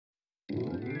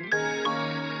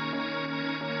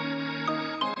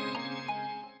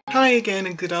Hi again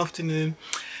and good afternoon.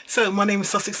 So my name is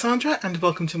Sandra and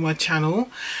welcome to my channel.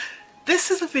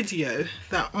 This is a video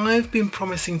that I've been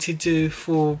promising to do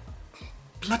for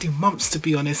bloody months, to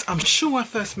be honest. I'm sure I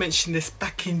first mentioned this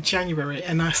back in January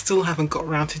and I still haven't got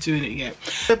around to doing it yet.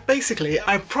 But basically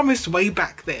I promised way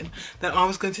back then that I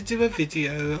was going to do a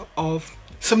video of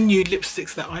some new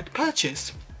lipsticks that I'd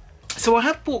purchased. So I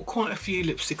have bought quite a few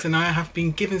lipsticks and I have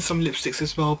been given some lipsticks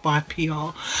as well by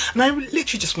PR, and I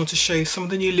literally just want to show you some of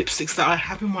the new lipsticks that I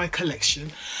have in my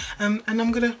collection, and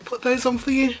I'm going to put those on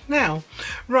for you now.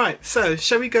 Right, so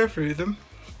shall we go through them?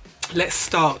 Let's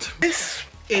start. This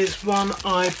is one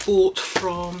I bought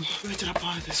from, where did I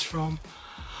buy this from?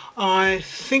 I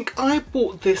think I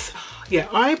bought this, yeah,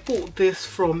 I bought this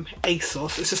from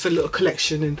ASOS. It's just a little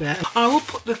collection in there. I will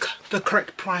put the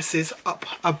correct prices up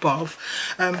above,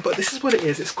 but this is what it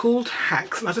is. It's called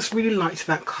Hacks, and I just really liked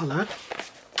that colour.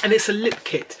 And it's a lip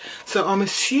kit, so I'm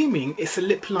assuming it's a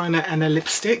lip liner and a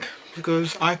lipstick,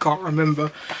 because I can't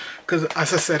remember, because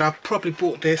as I said, I probably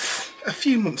bought this a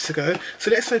few months ago.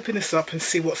 So let's open this up and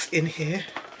see what's in here.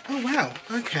 Oh wow,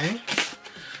 okay.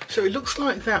 So it looks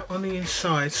like that on the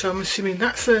inside. So I'm assuming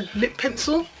that's a lip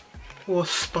pencil or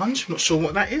sponge. I'm not sure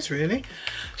what that is really.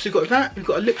 So we've got that, we've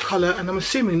got a lip colour, and I'm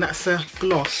assuming that's a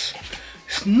gloss.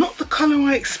 It's not the colour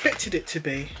I expected it to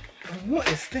be. And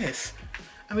what is this?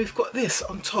 And we've got this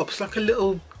on top. It's like a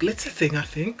little glitter thing, I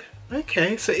think.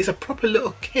 Okay, so it's a proper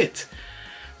little kit.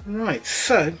 Right,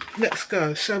 so let's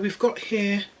go. So we've got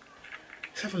here,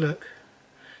 let's have a look.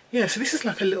 Yeah, so this is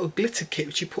like a little glitter kit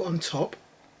which you put on top.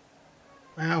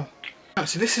 Wow.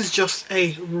 So this is just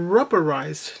a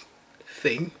rubberized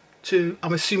thing to,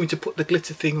 I'm assuming, to put the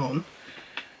glitter thing on.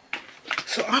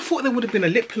 So I thought there would have been a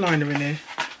lip liner in here.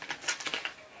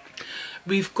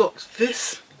 We've got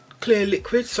this clear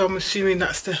liquid, so I'm assuming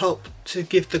that's to help to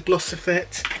give the gloss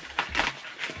effect.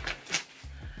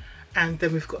 And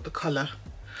then we've got the colour.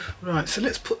 Right, so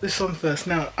let's put this on first.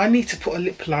 Now I need to put a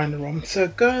lip liner on, so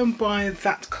go and buy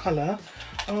that colour.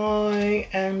 I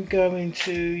am going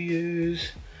to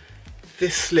use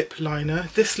this lip liner.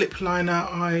 This lip liner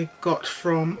I got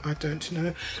from, I don't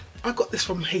know, I got this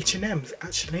from H&M's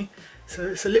actually. So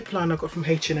it's a lip liner I got from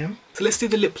H&M. So let's do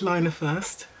the lip liner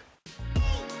first.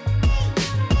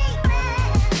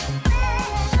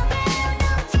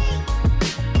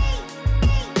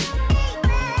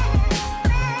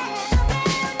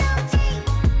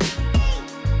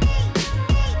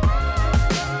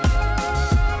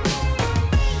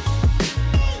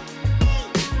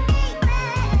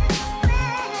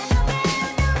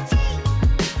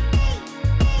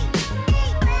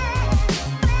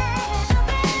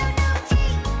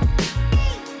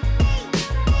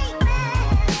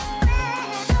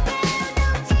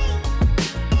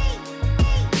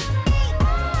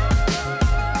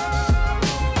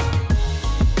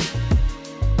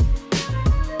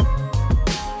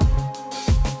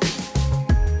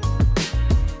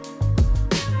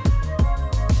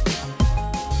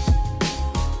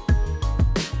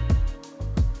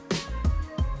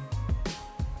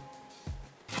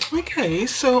 Okay,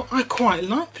 so I quite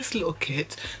like this little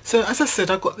kit. So as I said,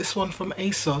 I got this one from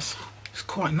ASOS. It's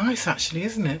quite nice actually,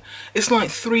 isn't it? It's like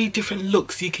 3 different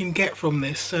looks you can get from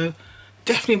this. So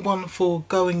definitely one for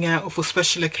going out or for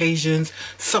special occasions,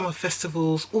 summer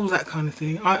festivals, all that kind of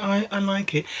thing. I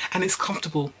like it, and it's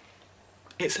comfortable.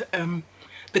 It's the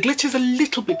glitter's a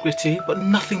little bit gritty, but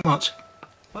nothing much.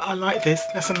 But I like this.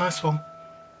 That's a nice one.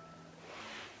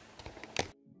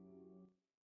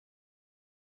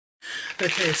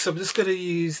 Okay, so I'm just going to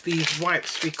use these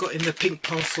wipes we got in the pink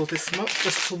parcel this month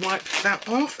just to wipe that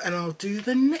off, and I'll do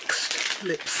the next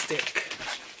lipstick.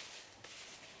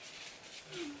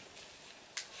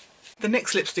 The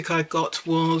next lipstick I got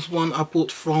was one I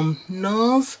bought from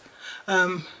Nars.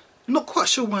 Not quite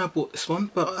sure why I bought this one,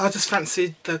 but I just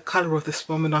fancied the colour of this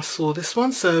one when I saw this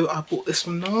one, so I bought this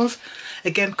from Nars.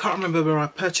 Again, can't remember where I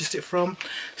purchased it from.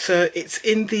 So it's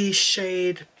in the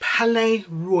shade Palais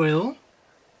Royal.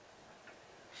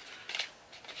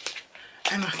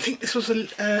 And I think this was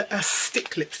a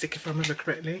stick lipstick, if I remember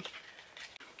correctly.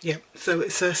 Yeah, so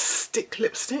it's a stick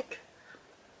lipstick.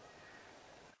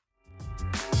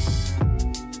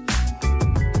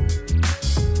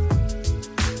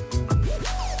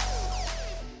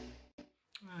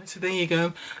 Right, so there you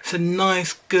go. It's a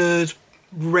nice, good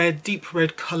red, deep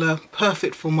red colour,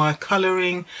 perfect for my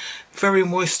colouring, very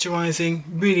moisturising,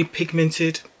 really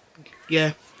pigmented.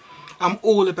 Yeah. I'm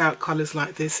all about colours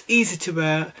like this, easy to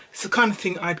wear. It's the kind of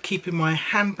thing I'd keep in my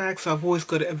handbag, so I've always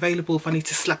got it available if I need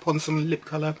to slap on some lip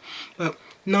colour. But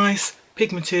nice,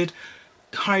 pigmented,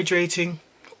 hydrating,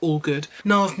 all good.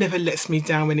 Nars never lets me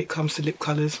down when it comes to lip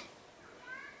colours.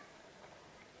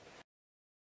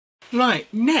 Right,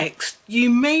 next, you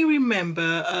may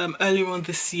remember earlier on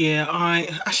this year,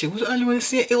 was it earlier on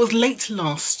this year? It was late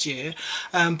last year,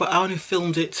 but I only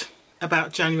filmed it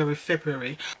about January,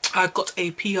 February. I got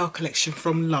a PR collection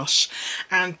from Lush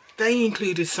and they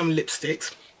included some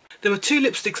lipsticks. There were 2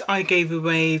 lipsticks I gave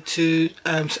away to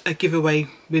giveaway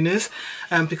winners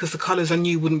because the colours I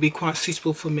knew wouldn't be quite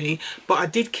suitable for me, but I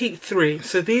did keep 3.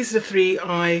 So these are the 3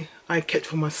 I kept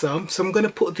for myself. So I'm going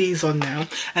to put these on now,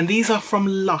 and these are from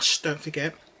Lush, don't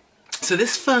forget. So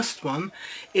this first one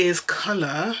is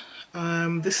colour,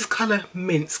 this is colour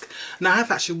Minsk. Now I have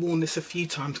actually worn this a few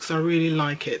times because I really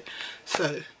like it.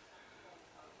 So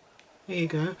there you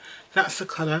go, that's the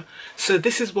colour. So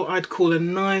this is what I'd call a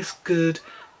nice good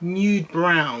nude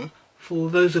brown for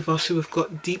those of us who have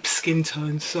got deep skin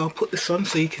tones. So I'll put this on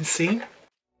so you can see.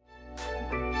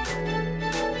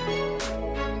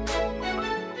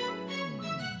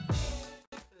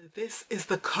 This is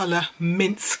the colour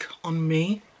Minsk on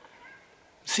me.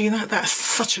 See that? That's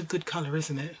such a good colour,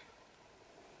 isn't it?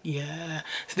 Yeah.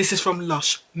 So this is from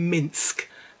Lush, Minsk.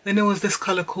 Then there was this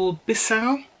colour called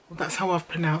Bissau. Well, that's how I've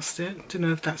pronounced it. Don't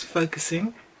know if that's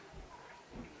focusing.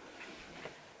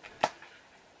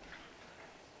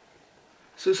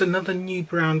 So it's another new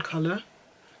brown colour.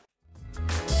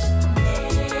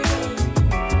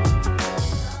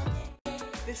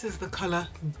 This is the colour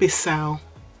Bissau.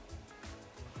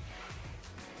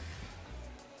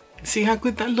 See how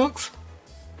good that looks?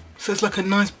 So it's like a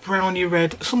nice browny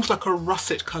red. It's almost like a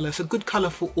russet colour. It's a good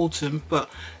colour for autumn, but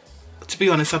to be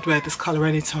honest, I'd wear this colour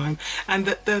anytime. And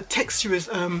the texture is,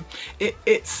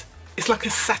 it's like a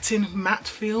satin matte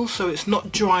feel, so it's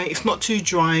not dry, it's not too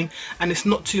drying, and it's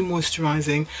not too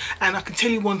moisturising. And I can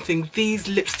tell you one thing, these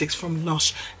lipsticks from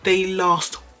Lush, they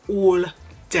last all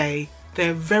day.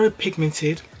 They're very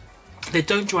pigmented, they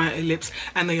don't dry out your lips,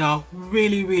 and they are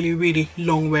really, really, really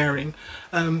long wearing.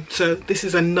 So this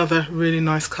is another really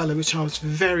nice colour which I was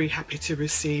very happy to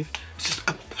receive. It's just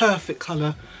a perfect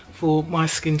colour for my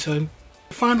skin tone.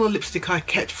 The final lipstick I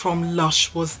kept from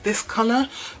Lush was this colour,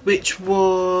 which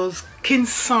was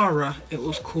Kinsara, it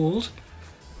was called.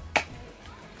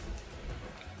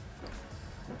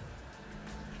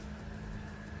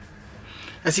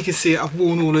 As you can see, I've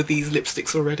worn all of these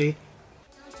lipsticks already.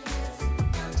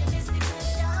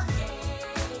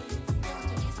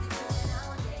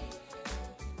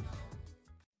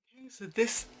 Okay, so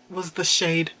this was the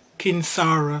shade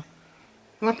Kinsara.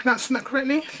 Am I pronouncing that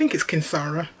correctly? I think it's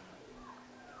Kinsara.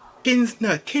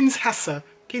 Kinshasa,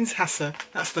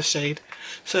 that's the shade.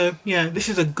 So yeah, this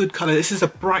is a good colour. This is a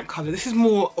bright colour. This is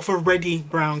more of a reddy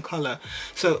brown colour,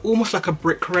 so almost like a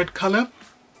brick red colour.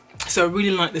 So I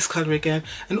really like this colour again,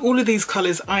 and all of these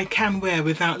colours I can wear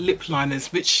without lip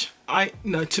liners, which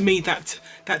to me that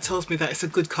tells me that it's a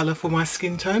good colour for my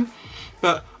skin tone.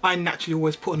 But I naturally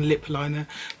always put on a lip liner.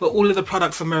 But all of the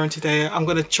products I'm wearing today, I'm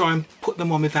going to try and put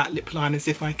them on without lip liners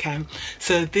if I can.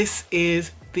 So this is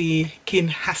the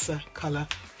Kinshasa colour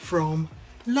from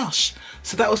Lush.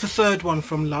 So that was the third one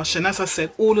from Lush, and as I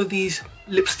said, all of these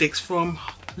lipsticks from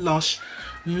Lush,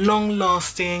 long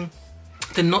lasting,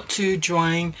 they're not too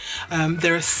drying,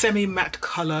 they're a semi-matte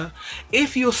colour.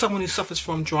 If you're someone who suffers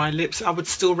from dry lips, I would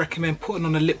still recommend putting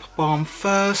on a lip balm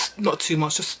first, not too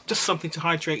much, just something to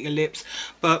hydrate your lips,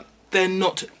 but they're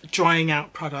not drying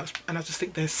out products, and I just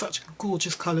think they're such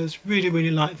gorgeous colours. Really,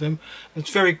 really like them. I was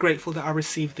very grateful that I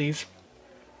received these.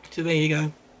 So there you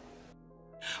go.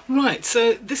 Right,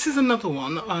 so this is another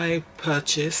one I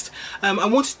purchased. I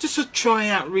wanted just to try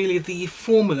out really the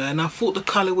formula, and I thought the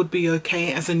colour would be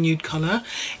okay as a nude colour.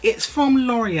 It's from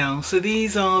L'Oreal, so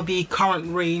these are the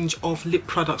current range of lip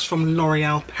products from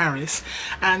L'Oreal Paris,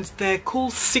 and they're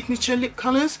called signature lip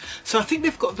colours. So I think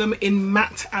they've got them in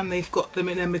matte and they've got them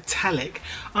in a metallic.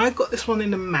 I got this one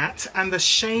in a matte, and the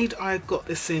shade I got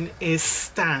this in is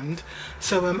Stand.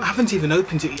 So I haven't even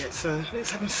opened it yet, so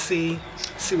let's have a see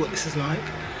what this is like.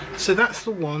 So that's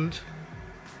the wand.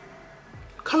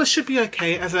 Colour should be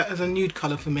okay as a nude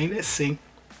colour for me. Let's see.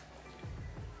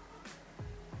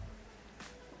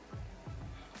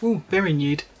 Ooh, very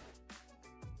nude.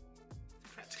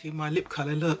 Practically my lip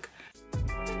colour, look.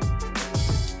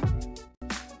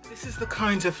 This is the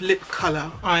kind of lip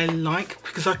colour I like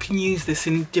because I can use this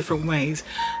in different ways.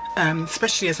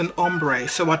 Especially as an ombre,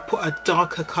 so I'd put a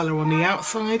darker colour on the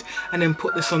outside and then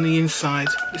put this on the inside.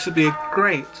 This would be a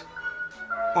great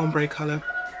ombre colour.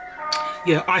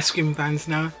 Yeah, ice cream vans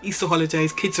now, Easter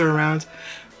holidays, kids are around,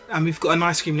 and we've got an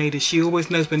ice cream lady. She always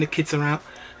knows when the kids are out.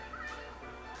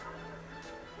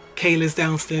 Kayla's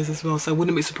downstairs as well, so I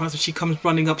wouldn't be surprised if she comes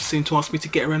running up soon to ask me to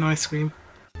get her an ice cream.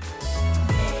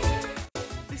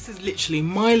 This is literally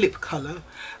my lip colour,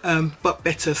 but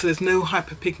better, so there's no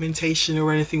hyperpigmentation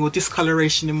or anything or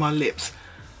discoloration in my lips.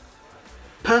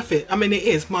 Perfect. I mean, it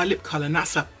is my lip colour, and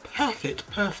that's a perfect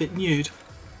nude.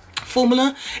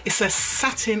 Formula, it's a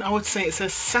satin, I would say it's a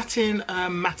satin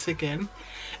matte again.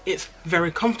 It's very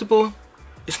comfortable,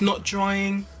 it's not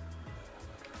drying.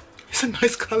 It's a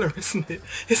nice colour, isn't it?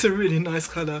 It's a really nice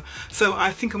colour. So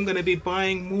I think I'm going to be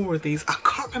buying more of these. I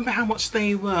can't remember how much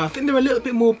they were. I think they're a little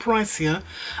bit more pricier.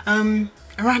 Around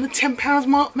the £10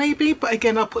 mark maybe. But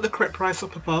again, I'll put the correct price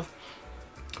up above.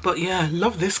 But yeah,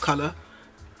 love this colour.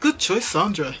 Good choice,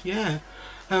 Sandra. Yeah.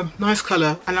 Nice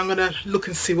colour. And I'm going to look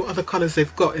and see what other colours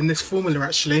they've got in this formula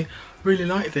actually. Really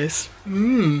like this.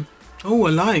 Oh, I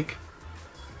like.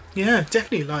 Yeah,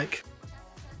 definitely like.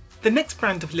 The next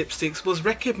brand of lipsticks was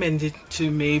recommended to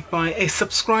me by a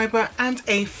subscriber and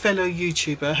a fellow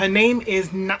YouTuber. Her name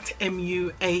is Nat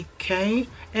M-U-A-K,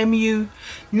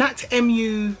 Nat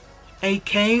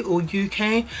M-U-A-K or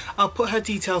UK. I'll put her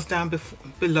details down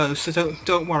below, so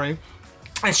don't worry.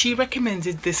 And she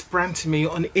recommended this brand to me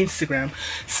on Instagram,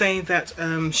 saying that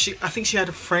I think she had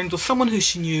a friend or someone who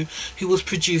she knew who was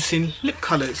producing lip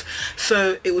colours.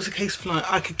 So it was a case of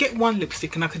like I could get one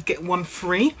lipstick and I could get one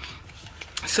free.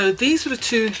 So these are the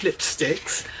two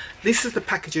lipsticks. This is the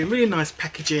packaging, really nice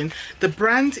packaging. The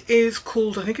brand is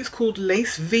called, I think it's called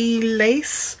Lace, V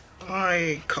Lace.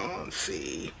 I can't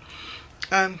see.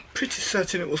 I'm pretty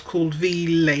certain it was called V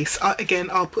Lace.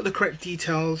 Again, I'll put the correct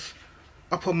details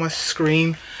up on my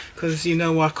screen because you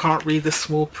know I can't read the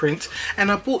small print.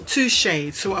 And I bought two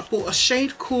shades. So I bought a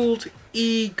shade called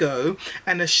Ego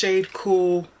and a shade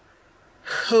called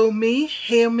Hear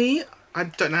Me. I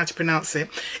don't know how to pronounce it.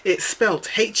 It's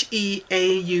spelt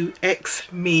H-E-A-U-X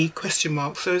me question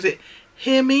mark. So is it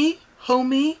Hear Me?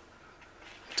 Homie?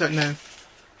 Don't know.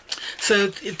 So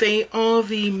they are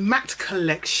the matte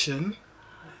collection.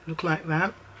 Look like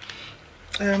that.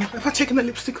 Have I taken that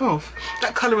lipstick off?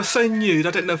 That colour was so nude.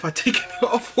 I don't know if I've taken it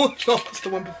off or not. It's the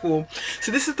one before.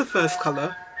 So this is the first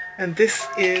colour. And this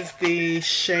is the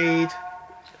shade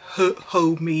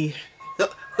Homie.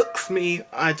 Hooks Me,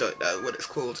 I don't know what it's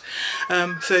called.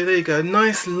 So there you go,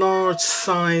 nice large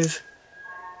size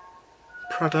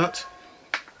product.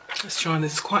 Let's try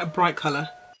this. It's quite a bright colour.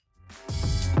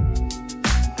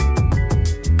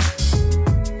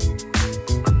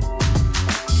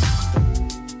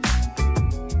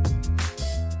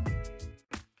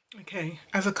 Okay,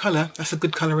 as a colour, that's a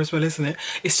good colour as well, isn't it?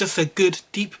 It's just a good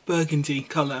deep burgundy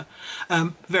colour.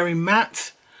 Very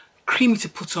matte, creamy to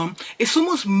put on. It's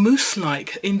almost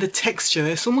mousse-like in the texture.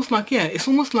 It's almost like, yeah, it's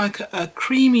almost like a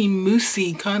creamy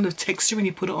moussey kind of texture when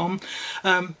you put it on.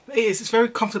 It's very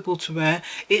comfortable to wear.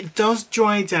 It does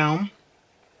dry down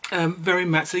very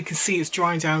matte, so you can see it's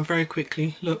drying down very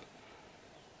quickly. Look.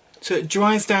 So it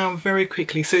dries down very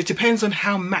quickly. So it depends on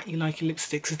how matte you like your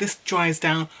lipstick. So this dries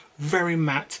down very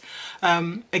matte.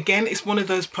 Again, it's one of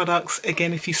those products,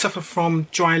 again, if you suffer from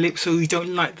dry lips or you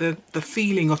don't like the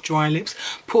feeling of dry lips,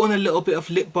 put on a little bit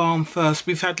of lip balm first.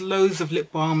 We've had loads of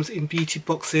lip balms in beauty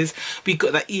boxes. We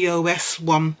got that EOS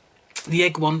one, the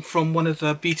egg one, from one of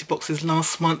the beauty boxes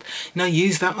last month. Now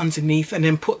use that underneath and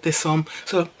then put this on.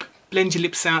 So blend your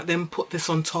lips out, then put this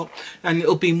on top, and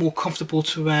it'll be more comfortable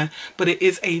to wear. But it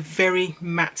is a very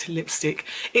matte lipstick.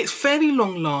 It's fairly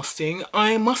long lasting.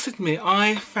 I must admit,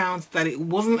 I found that it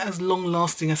wasn't as long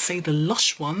lasting as, say, the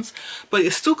Lush ones, but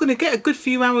you're still going to get a good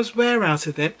few hours wear out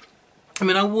of it. I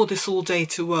mean, I wore this all day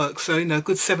to work, so, you know, a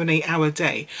good 7-8 hour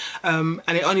day, and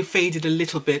it only faded a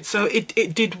little bit, so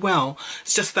it did well.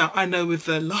 It's just that I know with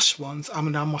the Lush ones, I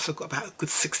mean, I must have got about a good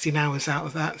 16 hours out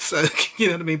of that, so, you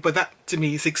know what I mean? But that, to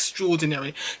me, is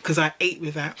extraordinary, because I ate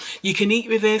with that. You can eat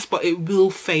with this, but it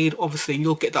will fade, obviously, and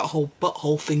you'll get that whole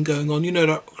butthole thing going on, you know,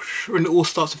 that when it all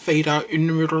starts to fade out in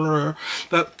the middle,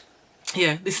 but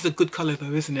yeah, this is a good colour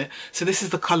though, isn't it? So this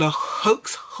is the colour Hook,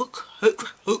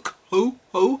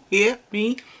 Hear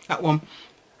Me, that one.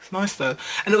 It's nice though,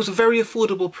 and it was a very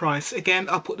affordable price. Again,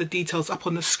 I'll put the details up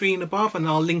on the screen above and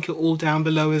I'll link it all down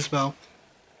below as well.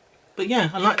 But yeah,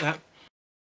 I like that.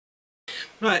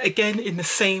 Right, again in the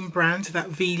same brand, that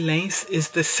V Lace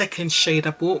is the second shade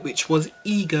I bought, which was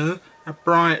Ego, a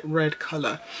bright red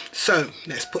colour. So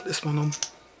let's put this one on.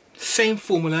 Same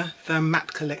formula, the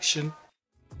matte collection.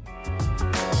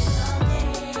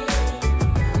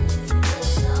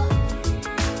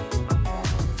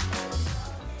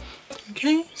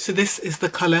 Okay, so this is the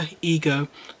colour Ego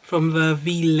from the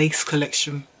V Lace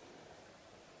collection.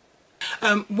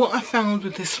 What I found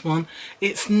with this one,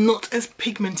 it's not as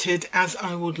pigmented as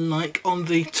I would like on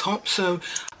the top, so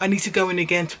I need to go in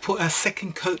again to put a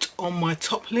second coat on my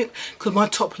top lip, because my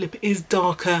top lip is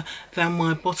darker than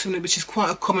my bottom lip, which is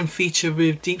quite a common feature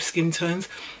with deep skin tones.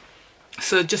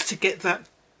 So just to get that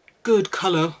good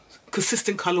colour,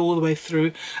 consistent colour all the way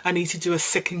through, I need to do a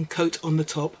second coat on the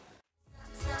top.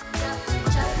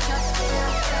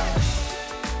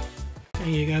 There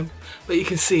you go. But you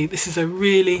can see this is a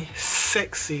really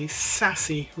sexy,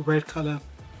 sassy red colour.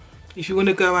 If you want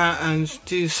to go out and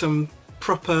do some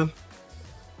proper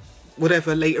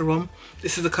whatever later on,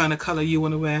 this is the kind of colour you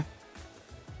want to wear.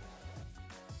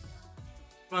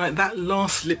 Right, that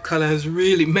last lip colour has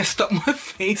really messed up my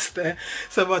face there,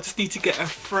 so I just need to get a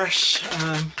fresh,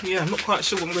 yeah, I'm not quite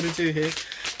sure what I'm going to do here.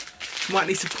 Might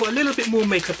need to put a little bit more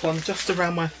makeup on just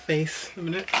around my face. A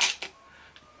minute.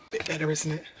 Bit better,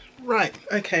 isn't it? Right,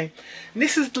 okay,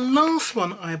 this is the last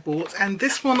one I bought, and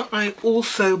this one I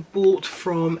also bought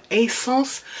from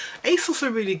ASOS. ASOS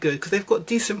are really good because they've got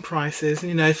decent prices,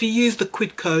 and you know, if you use the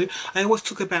quid code, I always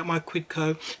talk about my quid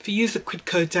code, if you use the quid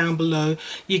code down below,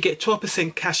 you get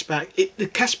 12% cashback. The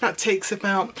cashback takes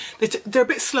about, they're a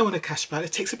bit slow on the cashback,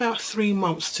 it takes about 3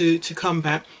 months to come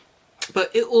back.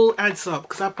 But it all adds up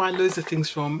because I buy loads of things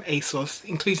from ASOS,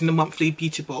 including the monthly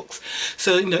beauty box.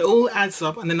 So, you know, it all adds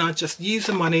up, and then I just use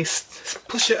the money,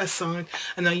 push it aside,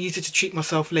 and I use it to treat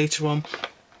myself later on.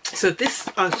 So this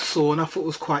I saw and I thought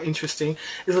was quite interesting.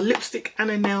 Is a lipstick and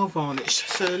a nail varnish.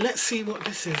 So let's see what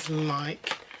this is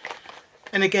like.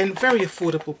 And again, very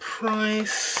affordable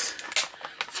price.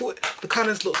 The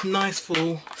colours look nice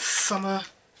for summer,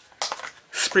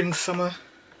 spring, summer.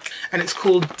 And it's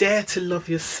called Dare to Love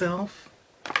Yourself.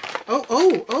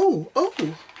 Oh,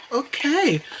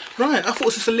 okay. Right, I thought it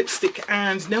was just a lipstick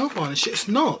and nail varnish. It's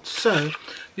not. So,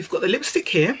 we've got the lipstick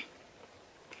here.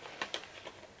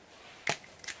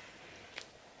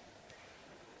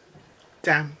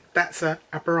 Damn, that's a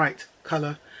bright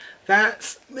colour.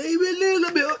 That's maybe a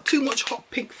little bit too much hot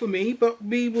pink for me, but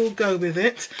we will go with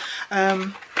it.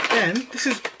 Then, this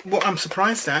is what I'm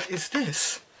surprised at, is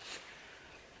this.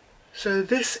 So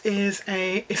this is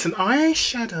it's an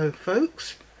eyeshadow,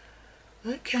 folks.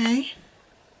 Okay.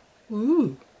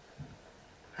 Ooh.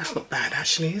 That's not bad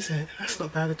actually, is it? That's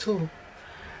not bad at all.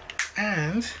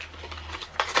 And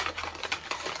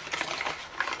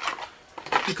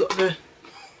you got the,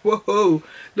 whoa,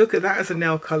 look at that as a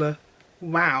nail colour.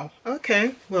 Wow.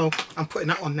 Okay, well, I'm putting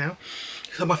that on now.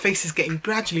 So my face is getting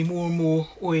gradually more and more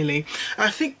oily. I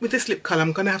think with this lip colour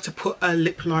I'm going to have to put a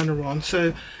lip liner on.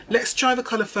 So let's try the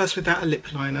colour first without a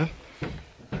lip liner.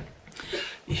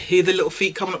 You hear the little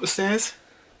feet coming up the stairs?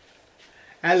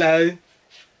 Hello.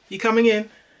 You coming in?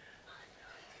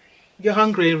 You're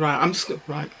hungry? Right, I'm just going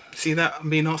to, right, see that? I'm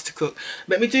being asked to cook.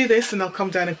 Let me do this and I'll come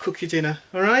down and cook your dinner.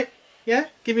 Alright? Yeah?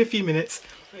 Give me a few minutes.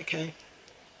 Okay.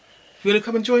 You want to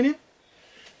come and join in? You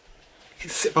can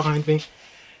sit behind me.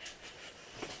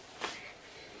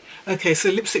 Okay, so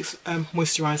lipstick's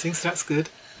moisturising, so that's good.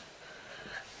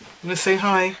 I'm going to say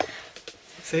hi.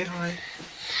 Say hi.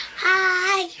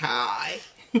 Hi. Hi.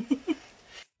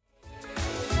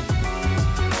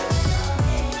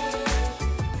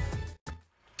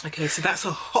 Okay, so that's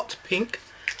a hot pink.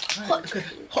 Hot pink.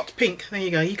 Hot pink, there you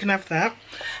go, you can have that.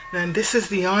 Then this is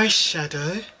the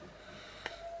eyeshadow.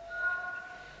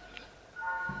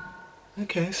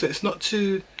 Okay, so it's not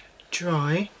too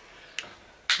dry.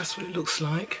 That's what it looks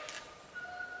like.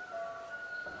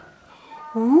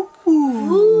 Ooh.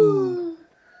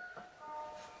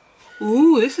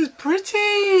 Ooh, this is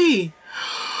pretty.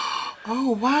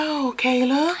 Oh wow,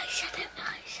 Kayla.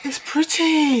 It's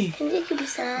pretty.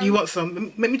 You want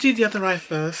some? Let me do the other eye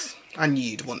first. I knew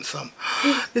you'd want some.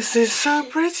 This is so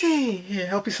pretty. Here,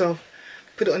 help yourself.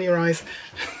 Put it on your eyes.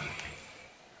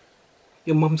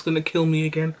 Your mum's gonna kill me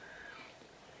again.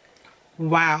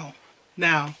 Wow.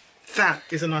 Now, that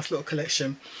is a nice little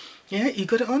collection. Yeah, you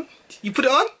got it on? You put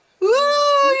it on? Ooh,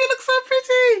 you look so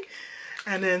pretty.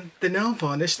 And then the nail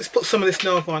varnish. Let's put some of this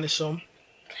nail varnish on.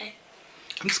 Okay.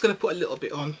 I'm just going to put a little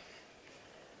bit on.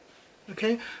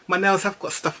 Okay. My nails have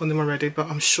got stuff on them already, but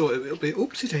I'm sure it will be.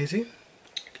 Oopsie daisy.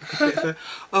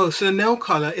 Oh, so the nail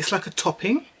colour, it's like a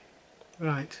topping.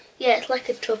 Right. Yeah, it's like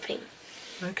a topping.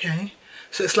 Okay.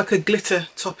 So it's like a glitter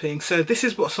topping. So this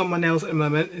is what's on my nails at the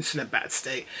moment. It's in a bad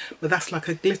state. But that's like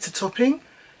a glitter topping.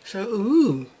 So,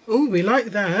 ooh, we like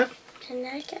that. Can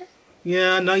I get?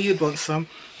 Yeah, I know you'd want some.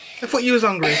 I thought you was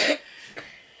hungry.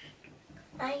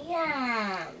 I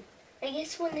am. I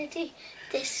just want to do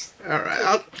this.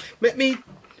 Alright,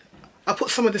 I'll put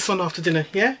some of this on after dinner,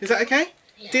 yeah? Is that okay?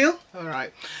 Yeah. Deal?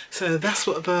 Alright. So that's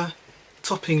what the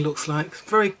topping looks like.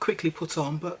 Very quickly put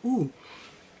on, but ooh,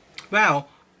 wow,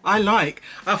 I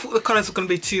thought the colours were going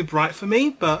to be too bright for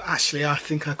me, but actually I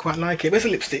think I quite like it. Where's the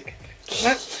lipstick?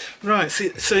 Right,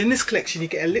 so in this collection you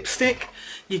get a lipstick,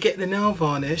 you get the nail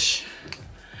varnish,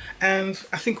 and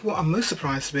I think what I'm most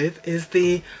surprised with is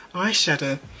the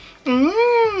eyeshadow.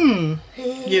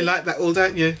 You like that all,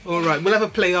 don't you? All right, we'll have a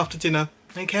play after dinner.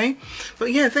 Okay,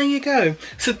 but yeah, there you go.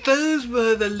 So those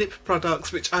were the lip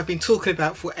products which I've been talking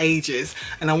about for ages,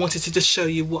 and I wanted to just show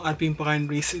you what I've been buying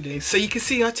recently. So you can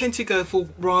see I tend to go for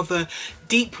rather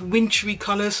deep wintry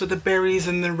colours, so the berries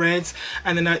and the reds,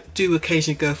 and then I do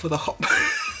occasionally go for the hot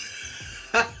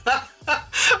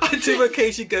I do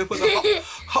occasionally go for the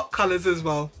hot colours as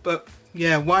well, but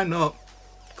yeah, why not?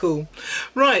 Cool.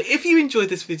 Right, if you enjoyed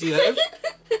this video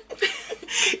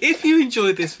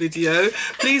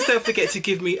please don't forget to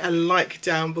give me a like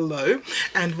down below,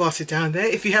 and whilst you're down there,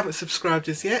 if you haven't subscribed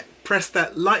as yet, press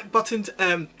that like button.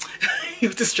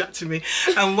 You've distracted me.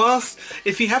 And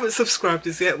if you haven't subscribed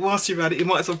as yet, whilst you're at it, you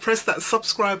might as well press that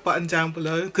subscribe button down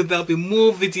below, because there'll be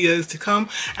more videos to come,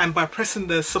 and by pressing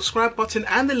the subscribe button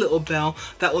and the little bell,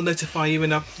 that will notify you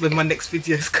when my next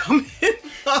videos come in.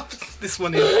 This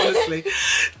one here, honestly.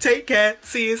 Take care,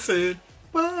 see you soon,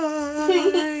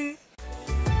 bye.